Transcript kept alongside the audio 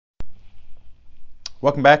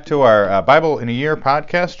Welcome back to our Bible in a Year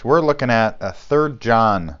podcast. We're looking at 3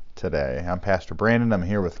 John today. I'm Pastor Brandon. I'm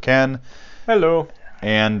here with Ken. Hello.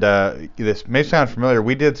 And this may sound familiar.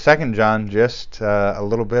 We did 2 John just a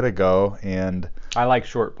little bit ago, and I like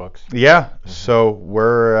short books. yeah, so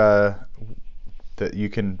we're that you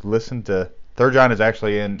can listen to 3 John is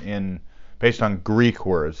actually in based on Greek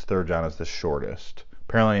words. 3 John is the shortest.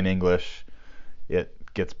 Apparently in English, it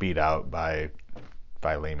gets beat out by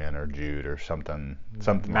Philemon or Jude or something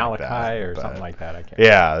Malachi like that. or something like that. I can't.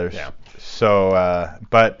 Yeah,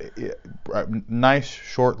 but nice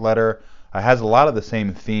short letter. Has a lot of the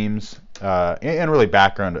same themes and really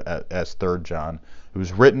background as 3 John. It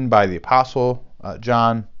was written by the Apostle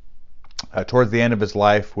John towards the end of his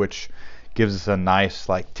life, which gives us a nice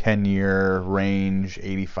 10-year range,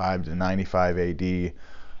 85 to 95 AD,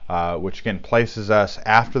 which again places us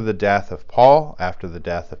after the death of Paul, after the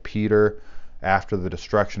death of Peter, after the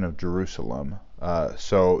destruction of Jerusalem.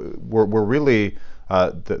 So we're really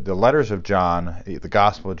the letters of John, the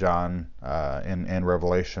Gospel of John, and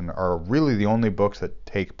Revelation are really the only books that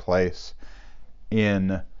take place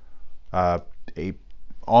in it's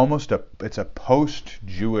a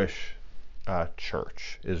post-Jewish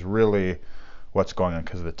church is really what's going on,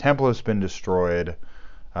 because the temple has been destroyed,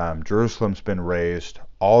 Jerusalem's been razed,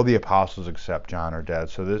 all the apostles except John are dead.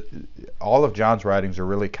 So all of John's writings are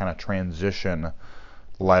really kind of transition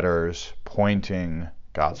letters pointing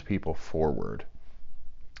God's people forward.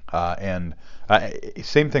 And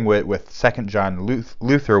same thing with 2 John.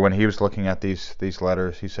 Luther, when he was looking at these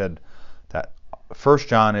letters, he said that 1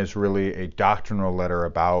 John is really a doctrinal letter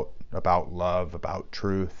about love, about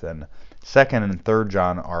truth, and 2nd and 3rd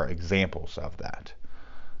John are examples of that.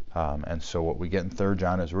 And so what we get in 3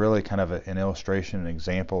 John is really kind of an illustration, an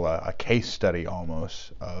example, a case study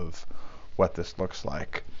almost of what this looks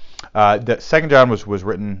like. That 2 John was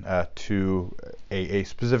written to a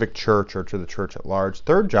specific church or to the church at large.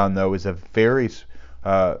 3 John, though, is a very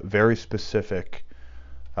specific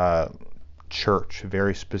church.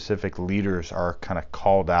 Very specific leaders are kind of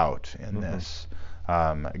called out in this.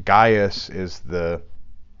 Gaius is the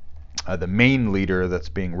main leader that's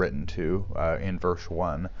being written to in verse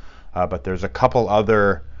 1. But there's a couple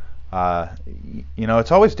other,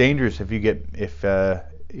 it's always dangerous if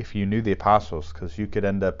you knew the apostles, because you could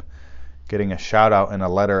end up getting a shout out in a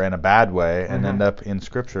letter in a bad way and end up in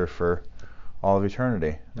Scripture for all of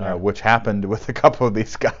eternity, which happened with a couple of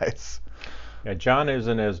these guys. Yeah, John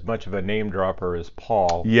isn't as much of a name dropper as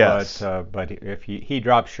Paul. Yes. But if he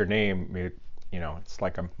drops your name, it's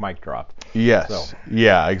like a mic drop. Yes. So.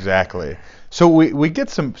 Yeah, exactly. So we get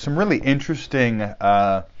some really interesting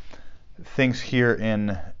things here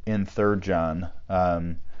in 3 John.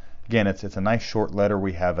 Again, it's a nice short letter.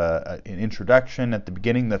 We have an introduction at the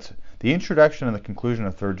beginning. That's the introduction and the conclusion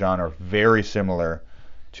of 3 John are very similar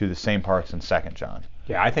to the same parts in 2 John.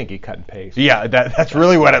 Yeah, I think he cut and paste. Yeah, that's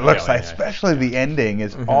really what it looks like. Especially the ending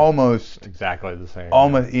is almost exactly the same.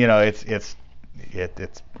 Almost, it's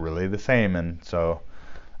really the same. And so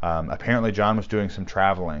apparently John was doing some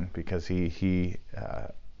traveling, because he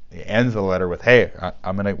ends the letter with, "Hey,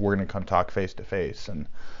 we're gonna come talk face to face." And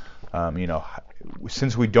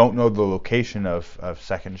since we don't know the location of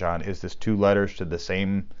 2 John, is this 2 letters to the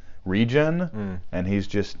same region, and he's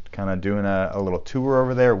just kind of doing a little tour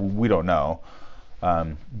over there? We don't know,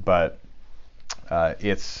 but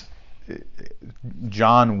it's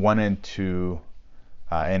John wanted to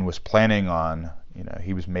and was planning on,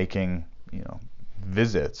 he was making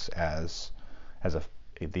visits as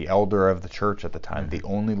the elder of the church at the time, the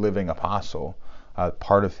only living apostle.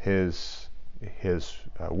 Part of his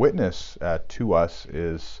witness to us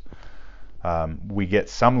is we get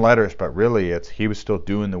some letters, but really he was still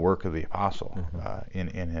doing the work of the apostle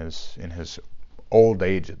in his old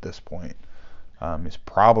age at this point. He's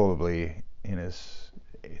probably in his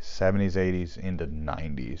 70s, 80s, into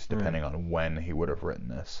 90s, depending on when he would have written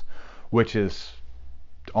this, which is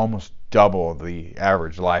almost double the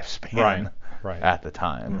average lifespan at the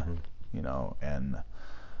time.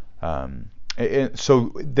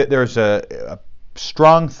 So there's a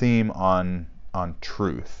strong theme on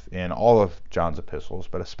truth in all of John's epistles,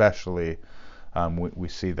 but especially we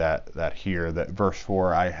see that here, that verse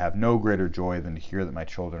 4, "I have no greater joy than to hear that my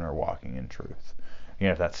children are walking in truth."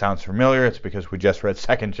 If that sounds familiar, it's because we just read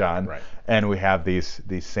 2 John, and we have these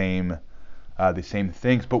same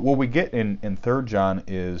things. But what we get in 3 John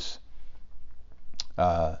is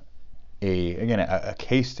a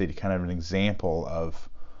case study, kind of an example of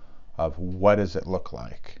what does it look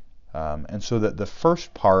like. And so that the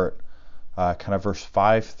first part, kind of verse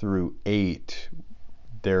 5 through 8,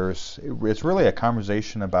 it's really a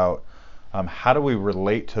conversation about how do we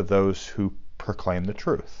relate to those who proclaim the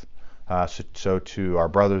truth. So to our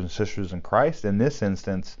brothers and sisters in Christ, in this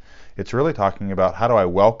instance, it's really talking about how do I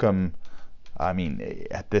welcome, I mean,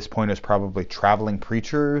 at this point, it's probably traveling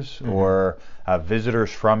preachers or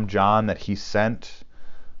visitors from John that he sent,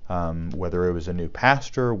 whether it was a new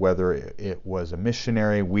pastor, whether it was a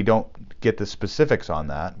missionary. We don't get the specifics on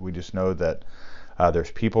that. We just know that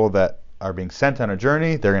there's people that are being sent on a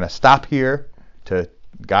journey. They're going to stop here to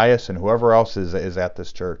Gaius and whoever else is at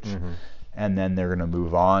this church, and then they're going to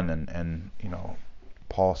move on. And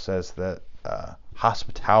Paul says that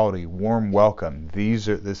hospitality, warm welcome.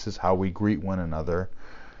 This is how we greet one another,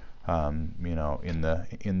 in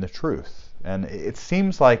the truth. And it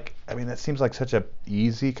seems like such a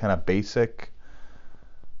easy kind of basic.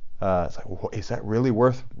 It's like, well, is that really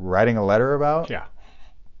worth writing a letter about? Yeah.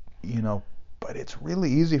 But it's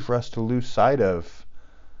really easy for us to lose sight of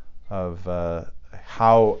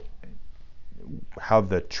how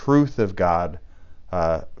the truth of God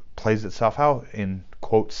plays itself out in,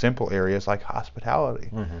 quote, simple areas like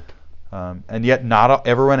hospitality. And yet not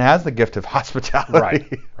everyone has the gift of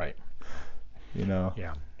hospitality. Right.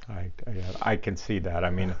 Yeah, I can see that.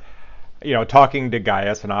 I mean, talking to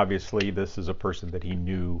Gaius, and obviously this is a person that he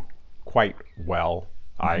knew quite well.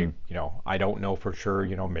 I don't know for sure,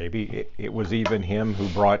 maybe it was even him who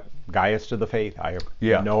brought Gaius to the faith. I have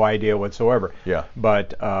no idea whatsoever. Yeah.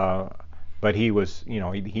 But he was,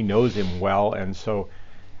 he knows him well, and so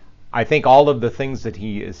I think all of the things that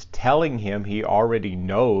he is telling him, he already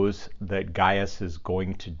knows that Gaius is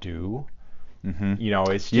going to do.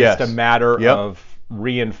 It's just a matter of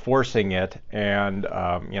reinforcing it and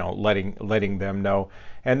letting them know.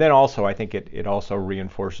 And then also, I think it also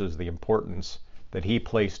reinforces the importance that he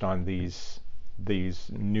placed on these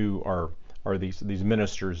new or these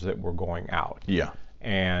ministers that were going out. Yeah.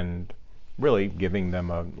 And really giving them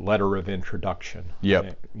a letter of introduction.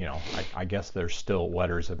 Yep. I guess there's still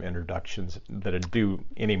letters of introductions that are due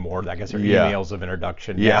anymore. I guess they're emails of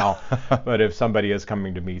introduction now. But if somebody is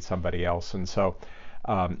coming to meet somebody else, and so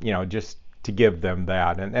just to give them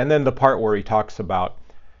that, and then the part where he talks about,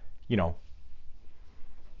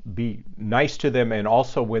 be nice to them, and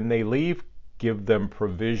also when they leave, give them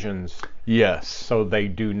provisions. Yes. So they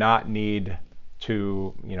do not need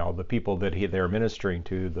to, the people that they're ministering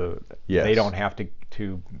to, they don't have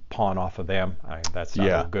to pawn off of them. That's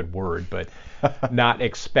not a good word, but not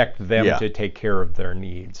expect them to take care of their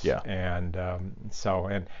needs. Yeah. And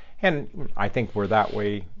and I think we're that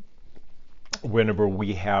way whenever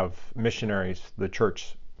we have missionaries, the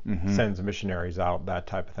church sends missionaries out, that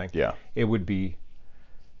type of thing. Yeah. It would be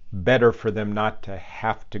better for them not to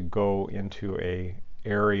have to go into a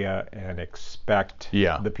area and expect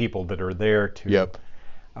the people that are there to.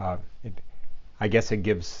 I guess it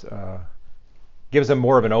gives them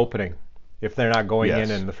more of an opening if they're not going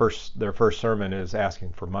in and their first sermon is asking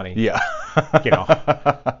for money. Yeah.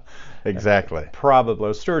 Exactly.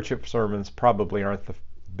 Probably stewardship sermons probably aren't the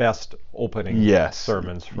best opening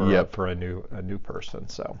sermons for a new person.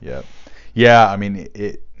 So. Yeah. I mean,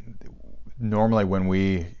 normally when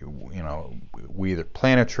we either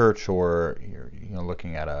plan a church or you're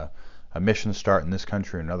looking at a mission start in this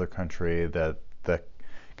country or another country, that the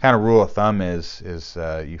kind of rule of thumb is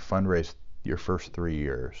you fundraise your first 3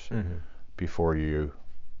 years before you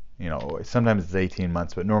sometimes it's 18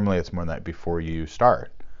 months, but normally it's more than that before you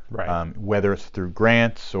start. Right. Whether it's through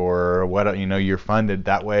grants or what, you're funded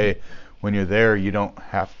that way. When you're there, you don't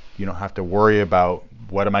have to worry about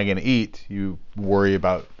what am I going to eat. You worry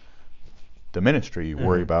about the ministry. You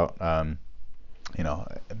worry about how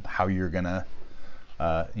you're gonna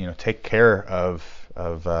take care of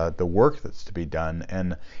the work that's to be done.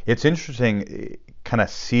 And it's interesting kind of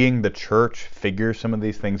seeing the church figure some of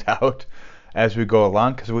these things out as we go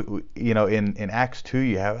along, because we in Acts 2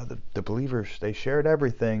 you have the believers, they shared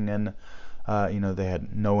everything, and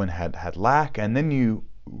no one had lack. And then you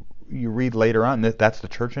read later on that's the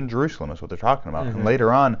church in Jerusalem is what they're talking about. And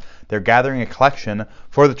later on they're gathering a collection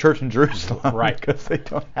for the church in Jerusalem, right? Because they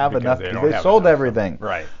don't have enough. They sold everything,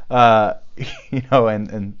 right?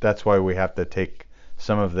 And that's why we have to take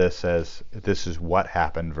some of this as this is what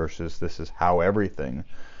happened versus this is how everything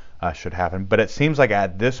should happen. But it seems like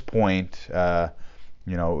at this point, we're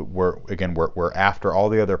after all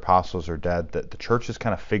the other apostles are dead, that the church is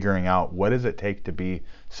kind of figuring out what does it take to be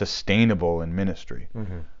sustainable in ministry.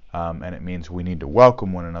 And it means we need to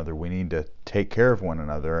welcome one another, we need to take care of one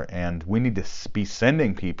another, and we need to be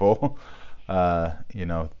sending people,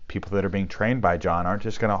 people that are being trained by John aren't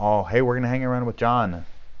just going to hey, we're going to hang around with John,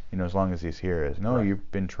 as long as he's here. No, right.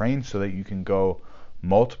 You've been trained so that you can go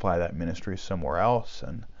multiply that ministry somewhere else.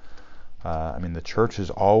 And the church is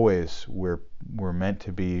always, we're meant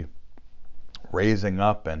to be raising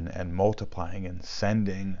up and multiplying and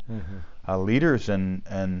sending leaders,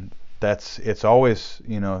 and it's always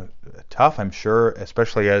tough, I'm sure,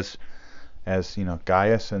 especially as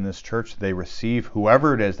Gaius and this church, they receive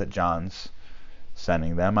whoever it is that John's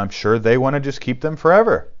sending them. I'm sure they want to just keep them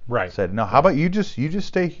forever. Right. Said, no, how about you just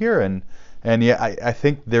stay here, and yeah, I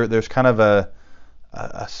think there's kind of a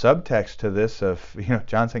subtext to this of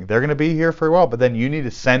John saying they're going to be here for a while, but then you need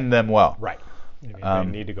to send them well. Right. They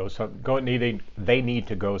need to they need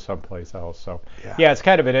to go someplace else. So yeah, it's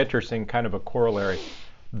kind of an interesting kind of a corollary.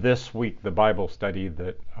 This week, the Bible study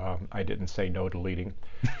that I didn't say no to leading,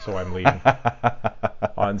 so I'm leading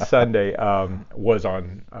on Sunday, was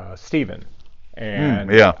on Stephen and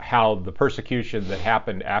how the persecution that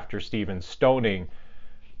happened after Stephen's stoning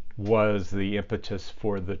was the impetus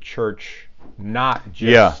for the church not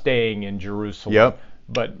just staying in Jerusalem,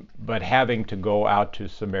 but having to go out to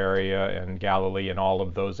Samaria and Galilee and all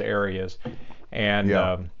of those areas, and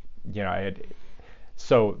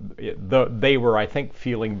they were, I think,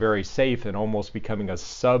 feeling very safe and almost becoming a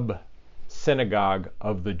sub-synagogue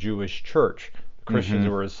of the Jewish church. Christians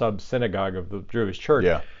were a sub-synagogue of the Jewish church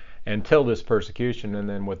until this persecution, and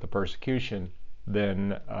then with the persecution,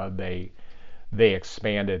 then they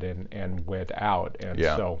expanded and went out. And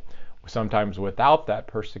so sometimes without that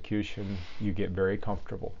persecution, you get very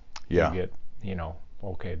comfortable. Yeah. You get,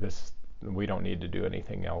 okay, we don't need to do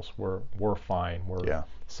anything else. We're fine. We're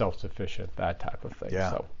self-sufficient, that type of thing. Yeah.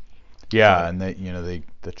 So, and the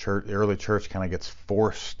early church kind of gets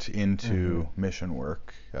forced into mission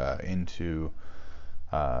work, into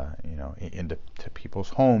people's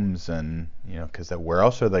homes, and because where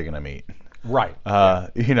else are they going to meet? Right.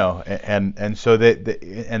 And so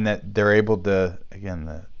that they're able to,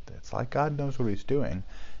 again, it's like God knows what He's doing,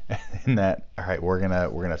 in that, all right, we're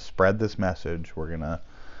gonna spread this message. We're gonna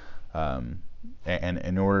and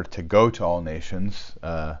in order to go to all nations,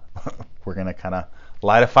 we're going to kind of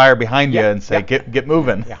light a fire behind you and say, get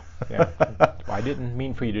moving. Well, I didn't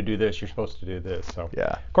mean for you to do this. You're supposed to do this. So,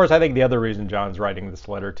 of course, I think the other reason John's writing this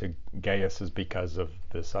letter to Gaius is because of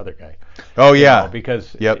this other guy. Oh, yeah.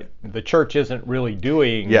 Because the church isn't really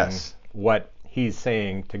doing what he's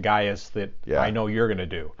saying to Gaius that I know you're going to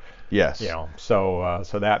do. Yes. So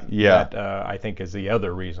that I think is the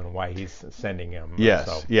other reason why he's sending him.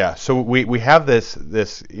 Yes. So we have this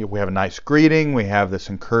we have a nice greeting, we have this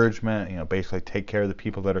encouragement, basically take care of the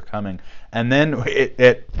people that are coming, and then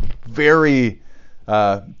it very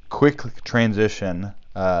quick transition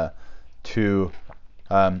to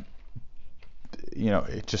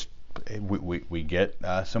it just we get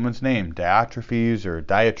someone's name, Diotrephes or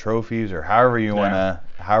Diatrophes or however you want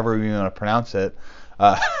to pronounce it.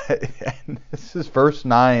 And this is verse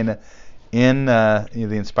 9 in the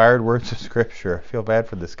inspired words of Scripture. I feel bad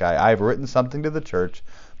for this guy. I have written something to the church,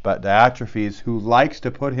 but Diotrephes, who likes to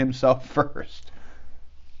put himself first,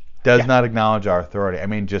 does not acknowledge our authority. I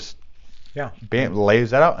mean, just lays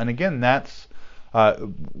that out. And again, that's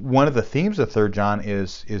one of the themes of 3 John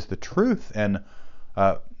is the truth. And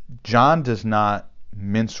John does not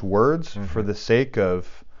mince words for the sake of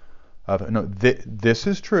this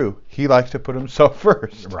is true. He likes to put himself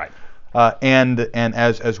first. Right. And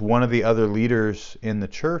as one of the other leaders in the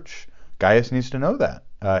church, Gaius needs to know that.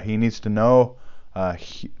 He needs to know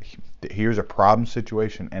here's a problem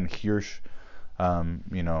situation, and here's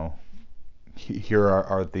here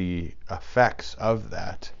are the effects of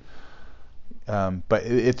that. But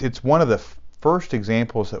it's one of the first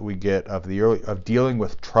examples that we get of dealing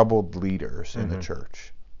with troubled leaders in the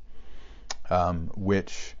church,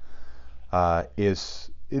 which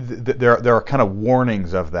there are kind of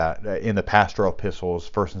warnings of that in the pastoral epistles,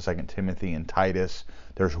 1st and 2nd Timothy and Titus.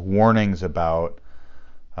 There's warnings about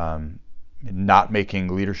not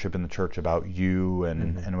making leadership in the church about you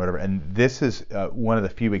and whatever. And this is one of the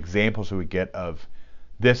few examples that we get of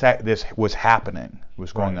this was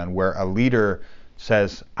going on, where a leader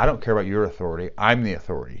says, I don't care about your authority. I'm the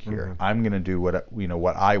authority here. I'm going to do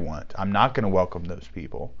what I want. I'm not going to welcome those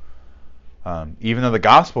people. Even though the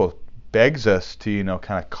gospel begs us to,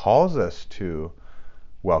 kind of calls us to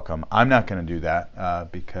welcome, I'm not going to do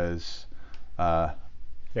that because the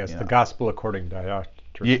gospel according to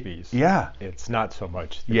Diotrephes. It's not so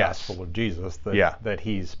much the gospel of Jesus that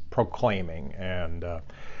he's proclaiming.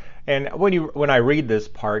 And when I read this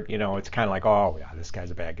part, it's kind of like, oh yeah, this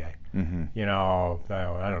guy's a bad guy. I don't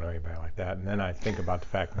know anybody like that. And then I think about the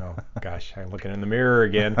fact, oh gosh, I'm looking in the mirror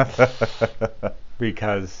again,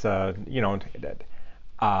 because I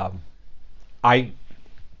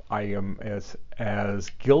am as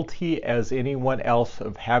guilty as anyone else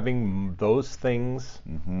of having those things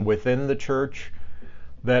within the church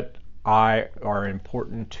that are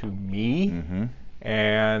important to me. Mm-hmm.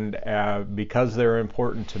 And because they're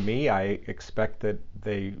important to me, I expect that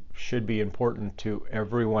they should be important to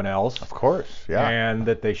everyone else. Of course, yeah. And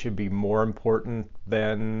that they should be more important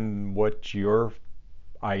than what your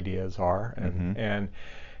ideas are.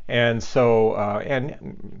 And so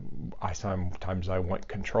sometimes I want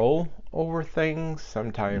control over things.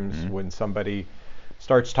 Sometimes when somebody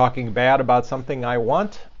starts talking bad about something I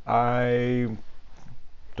want, I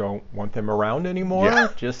don't want them around anymore. Yeah.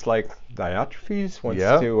 Just like Diotrephes wants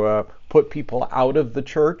to put people out of the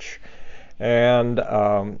church. And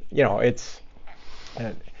it's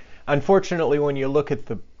unfortunately, when you look at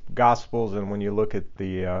the Gospels and when you look at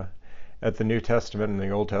the New Testament and the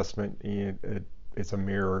Old Testament, it's a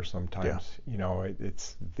mirror sometimes. Yeah.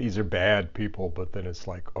 It's these are bad people, but then it's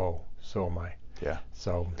like, oh, so am I. Yeah.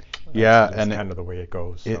 So that's and kind of the way it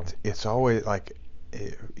goes. So. It's always like,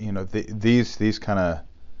 these kind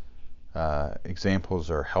of examples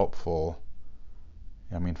are helpful.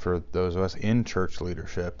 I mean, for those of us in church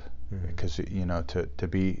leadership, because to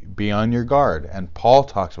be on your guard. And Paul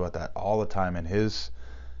talks about that all the time in his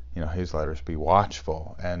letters. Be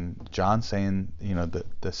watchful. And John's saying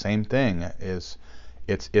the same thing. Is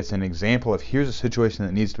it's an example of here's a situation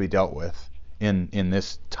that needs to be dealt with in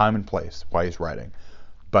this time and place. Why he's writing,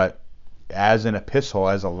 but as an epistle,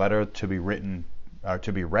 as a letter to be written or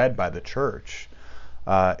to be read by the church,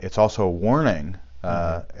 it's also a warning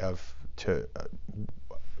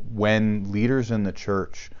when leaders in the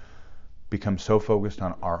church become so focused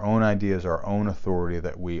on our own ideas, our own authority,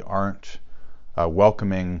 that we aren't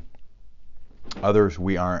welcoming others,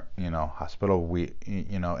 we aren't hospitable,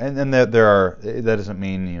 and that that doesn't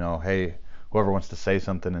mean hey, whoever wants to say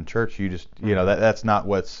something in church, you just that's not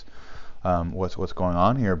what's going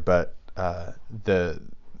on here. But the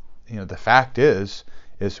fact is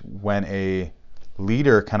when a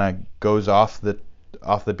leader kind of goes off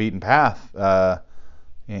the beaten path,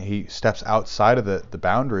 he steps outside of the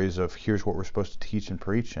boundaries of here's what we're supposed to teach and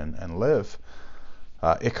preach and live,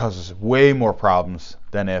 it causes way more problems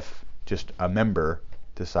than if just a member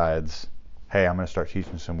decides, hey, I'm going to start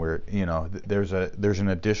teaching somewhere. There's an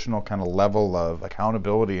additional kind of level of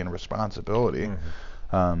accountability and responsibility,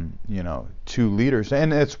 to leaders,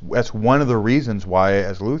 and that's one of the reasons why,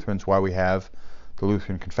 as Lutherans, why we have the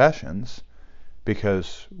Lutheran confessions,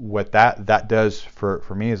 because what that does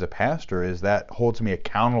for me as a pastor is that holds me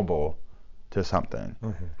accountable to something,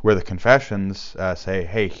 where the confessions say,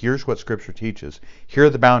 hey, here's what Scripture teaches. Here are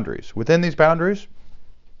the boundaries. Within these boundaries,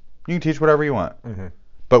 you can teach whatever you want.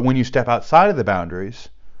 But when you step outside of the boundaries,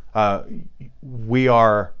 we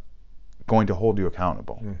are going to hold you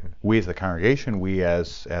accountable. We as the congregation, we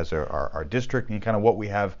as our district, and kind of what we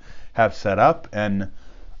have set up, and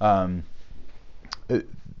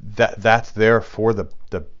that's there for the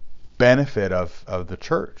benefit of the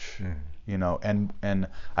church. And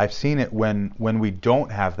I've seen it when we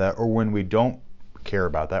don't have that, or when we don't care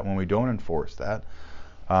about that, when we don't enforce that.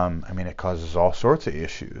 It causes all sorts of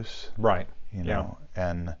issues. Right.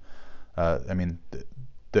 And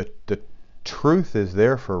the truth is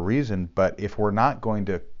there for a reason, but if we're not going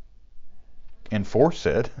to enforce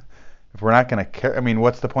it, if we're not going to care,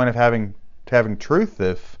 what's the point of having truth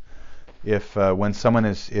if when someone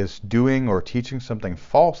is doing or teaching something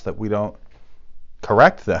false, that we don't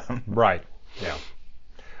correct them? Right. Yeah.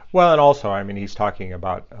 Well, and also, he's talking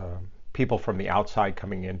about people from the outside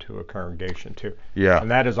coming into a congregation too. Yeah.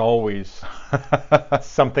 And that is always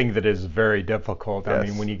something that is very difficult.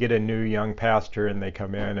 Yes. When you get a new young pastor and they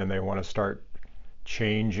come in and they want to start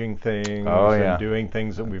changing things and doing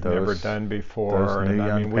things that we've never done before.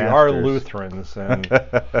 And we are Lutherans, and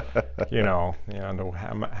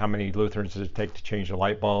how many Lutherans does it take to change a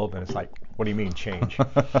light bulb? And it's like, what do you mean change?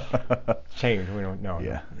 Change? We don't know.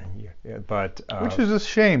 Yeah. But which is a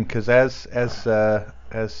shame, because as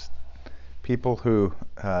people who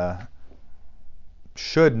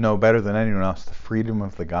should know better than anyone else the freedom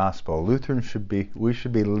of the gospel, Lutherans should be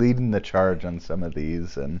leading the charge on some of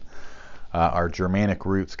these, and our Germanic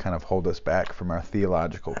roots kind of hold us back from our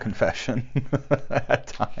theological confession at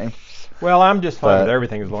times. Well, I'm just fine with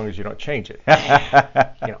everything as long as you don't change it.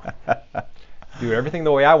 Do everything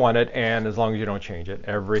the way I want it, and as long as you don't change it,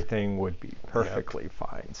 everything would be perfectly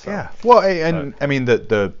fine. So, yeah. Well, and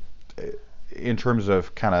the in terms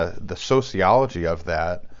of kind of the sociology of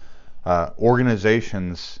that,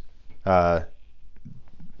 organizations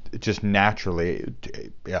just naturally,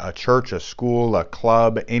 a church, a school, a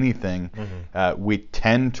club, anything, we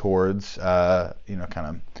tend towards kind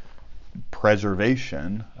of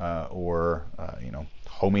preservation, or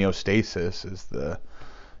homeostasis is the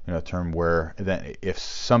term, where then if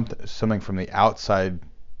something from the outside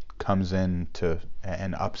comes in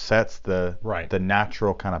and upsets the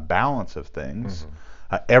natural kind of balance of things.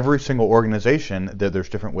 Every single organization, there's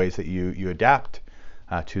different ways that you adapt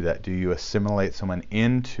to that. Do you assimilate someone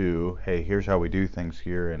into, hey, here's how we do things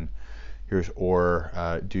here, and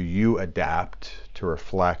or do you adapt to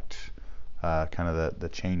reflect kind of the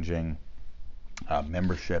changing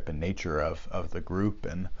membership and nature of the group?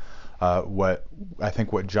 And what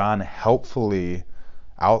John helpfully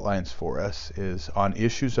outlines for us is, on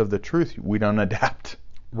issues of the truth, we don't adapt.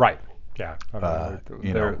 Right. Yeah.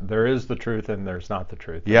 There is the truth and there's not the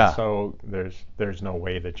truth. Yeah. And so there's no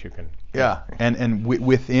way that you can. Yeah. And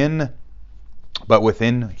within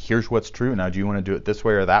here's what's true. Now, do you want to do it this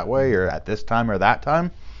way or that way, or at this time or that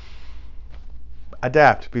time?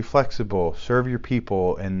 Adapt. Be flexible. Serve your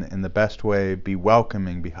people in the best way. Be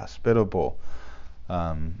welcoming. Be hospitable.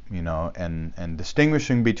 And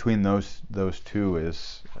distinguishing between those two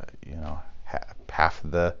is, half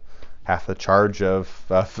the charge of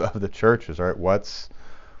the church is, all right,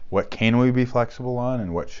 what can we be flexible on,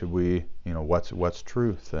 and what should we, what's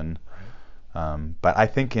truth? And but I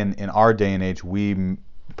think in our day and age, we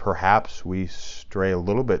stray a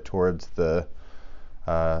little bit towards the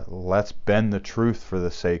let's bend the truth for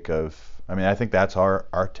the sake of. I mean, I think that's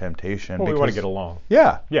our temptation. Well, we want to get along.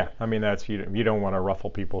 Yeah. Yeah. I mean, that's you don't want to ruffle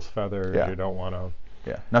people's feathers. Yeah. You don't want to.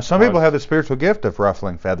 Yeah. Now, some people have the spiritual gift of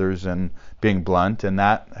ruffling feathers and being blunt, and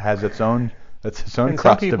that has its own cross to bear.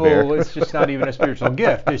 Some people, it's just not even a spiritual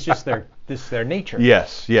gift. It's just their nature.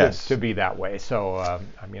 Yes. To be that way. So, I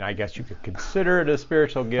mean, I guess you could consider it a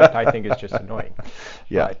spiritual gift. I think it's just annoying.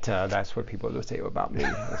 Yeah. But that's what people would say about me.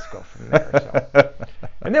 Let's go from there. So.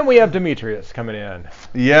 And then we have Demetrius coming in.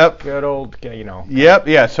 Yep. Good old, Yep.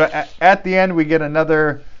 Yeah. So at the end, we get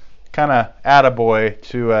another kind of attaboy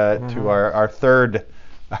to our third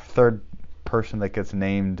person that gets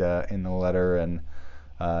named in the letter, and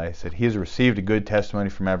he said he has received a good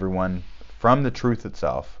testimony from everyone from the truth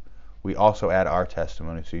itself. We also add our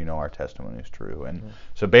testimony, so our testimony is true. And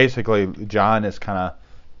so basically, John is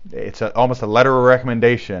it's almost a letter of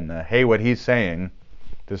recommendation. Hey, what he's saying,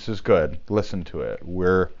 this is good. Listen to it.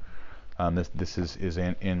 We're this is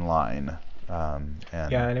in line.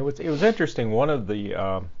 And it was interesting. One of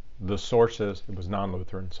the sources, it was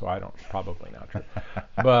non-Lutheran, so probably not true.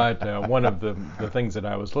 But one of the things that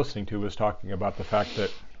I was listening to was talking about the fact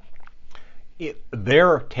that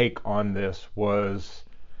their take on this was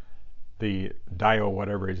the Dio,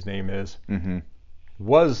 whatever his name is,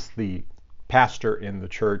 was the pastor in the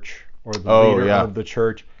church or the leader of the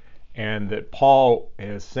church, and that Paul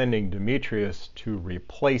is sending Demetrius to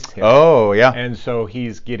replace him. Oh, yeah. And so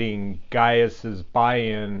he's getting Gaius's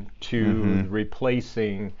buy-in to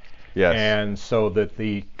replacing. Yes. And so that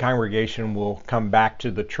the congregation will come back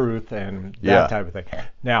to the truth and that type of thing.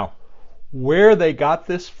 Now, where they got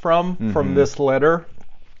this from this letter,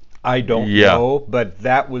 I don't know, but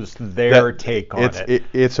that was their take on it.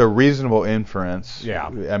 It's a reasonable inference. Yeah.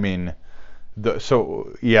 I mean, it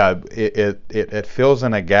fills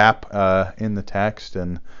in a gap in the text,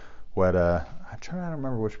 and what I'm trying to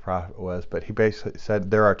remember which prophet it was, but he basically said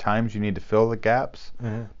there are times you need to fill the gaps,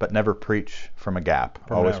 but never preach from a gap.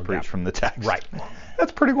 Always preach from the text. Right.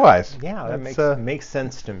 That's pretty wise. Yeah, that makes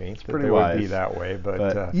sense to me. It's pretty wise. Would be that way,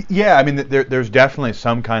 but yeah, I mean, there's definitely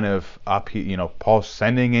some kind of Paul's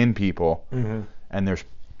sending in people, and there's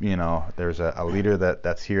a leader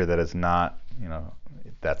that's here that is not,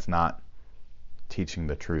 that's not teaching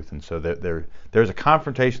the truth, and so there's a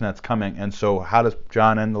confrontation that's coming. And so how does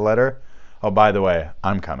John end the letter? Oh, by the way,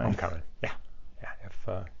 I'm coming. Yeah.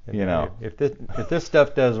 If this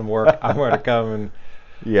stuff doesn't work, I'm going to come, and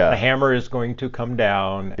the hammer is going to come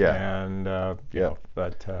down. Yeah. And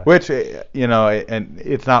which and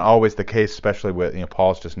it's not always the case, especially with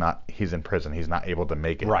Paul's just not. He's in prison. He's not able to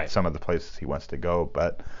make it some of the places he wants to go.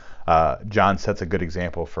 But John sets a good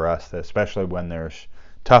example for us, that especially when there's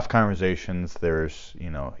tough conversations, there's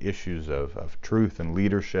issues of truth and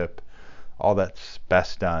leadership. All that's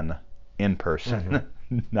best done in person,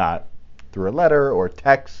 not through a letter or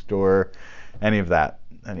text or any of that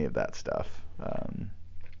stuff.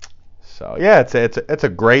 So yeah, it's a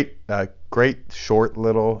great short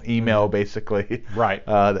little email basically. Right.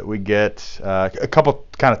 That we get. A couple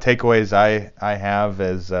kind of takeaways I have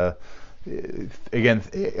is again,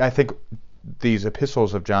 I think these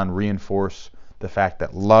epistles of John reinforce the fact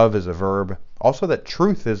that love is a verb, also that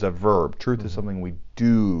truth is a verb. Truth is something we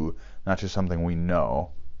do, not just something we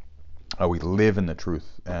know. We live in the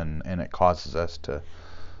truth, and it causes us to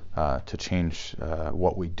change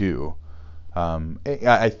what we do.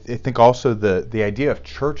 I think also the idea of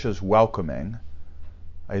churches welcoming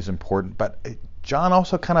is important, but John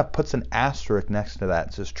also kind of puts an asterisk next to that.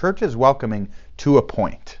 It says church is welcoming to a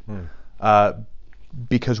point.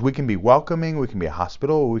 Because we can be welcoming, we can be a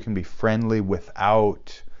hospital, we can be friendly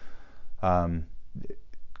without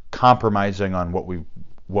compromising on what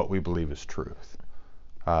we believe is truth.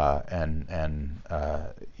 There's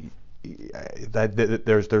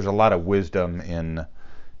a lot of wisdom in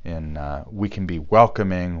we can be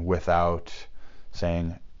welcoming without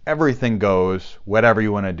saying everything goes, whatever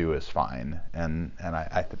you want to do is fine, and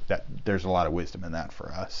I think that there's a lot of wisdom in that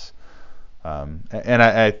for us.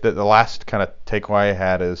 The last kind of takeaway I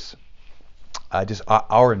had is just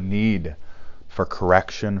our need for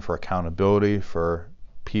correction, for accountability, for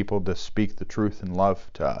people to speak the truth in love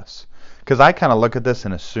to us. Because I kind of look at this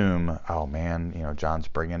and assume, oh man, John's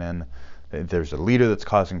bringing in, there's a leader that's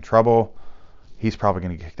causing trouble. He's probably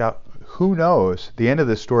going to get kicked out. Who knows? The end of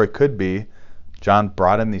this story could be John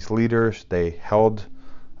brought in these leaders. They held,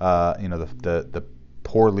 the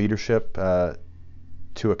poor leadership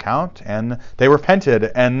to account, and they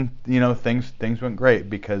repented, and things went great,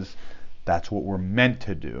 because that's what we're meant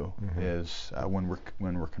to do. Is when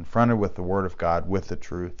we're confronted with the Word of God, with the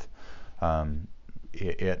truth,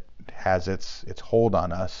 it has its hold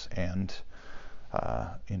on us, and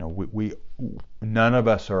we none of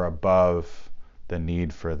us are above the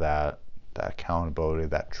need for that accountability,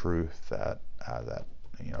 that truth, that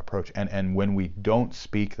approach, and when we don't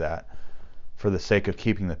speak that for the sake of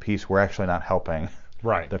keeping the peace, we're actually not helping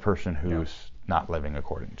the person who's not living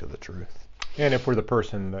according to the truth. And if we're the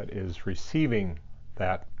person that is receiving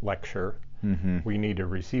that lecture, we need to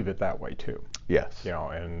receive it that way too. Yes.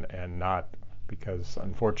 And not, because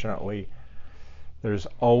unfortunately there's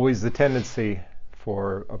always the tendency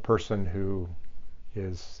for a person who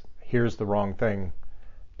hears the wrong thing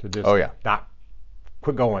to just not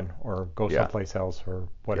quit going or go someplace else or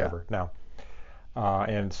whatever. Now,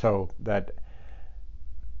 and so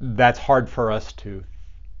that's hard for us to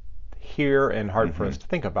hear and hard for us to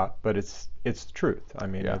think about, but it's the truth. I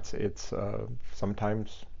mean, it's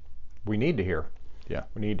sometimes we need to hear. Yeah.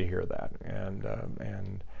 We need to hear that,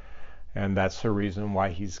 and that's the reason why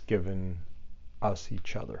He's given us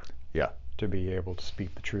each other. Yeah. To be able to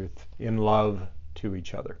speak the truth in love to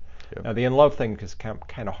each other. Yep. Now, the in love thing is kind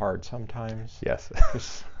of hard sometimes. Yes.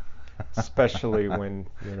 Especially when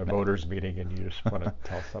you're in a voters meeting and you just want to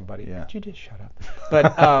tell somebody, "Could you just shut up?"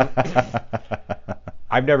 But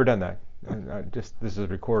I've never done that. This is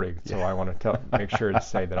recording, so I want to make sure to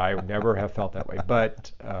say that I never have felt that way.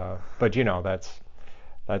 But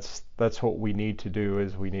that's what we need to do,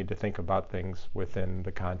 is we need to think about things within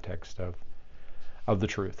the context of the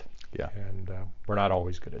truth. Yeah. And we're not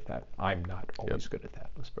always good at that. I'm not always good at that.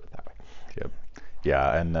 Let's put it that way. Yep.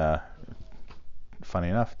 Yeah, and funny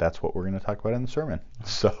enough, that's what we're going to talk about in the sermon.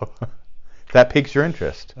 So if that piques your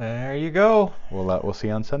interest, there you go. We'll see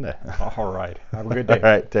you on Sunday. All right. Have a good day. All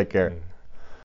right. Take care.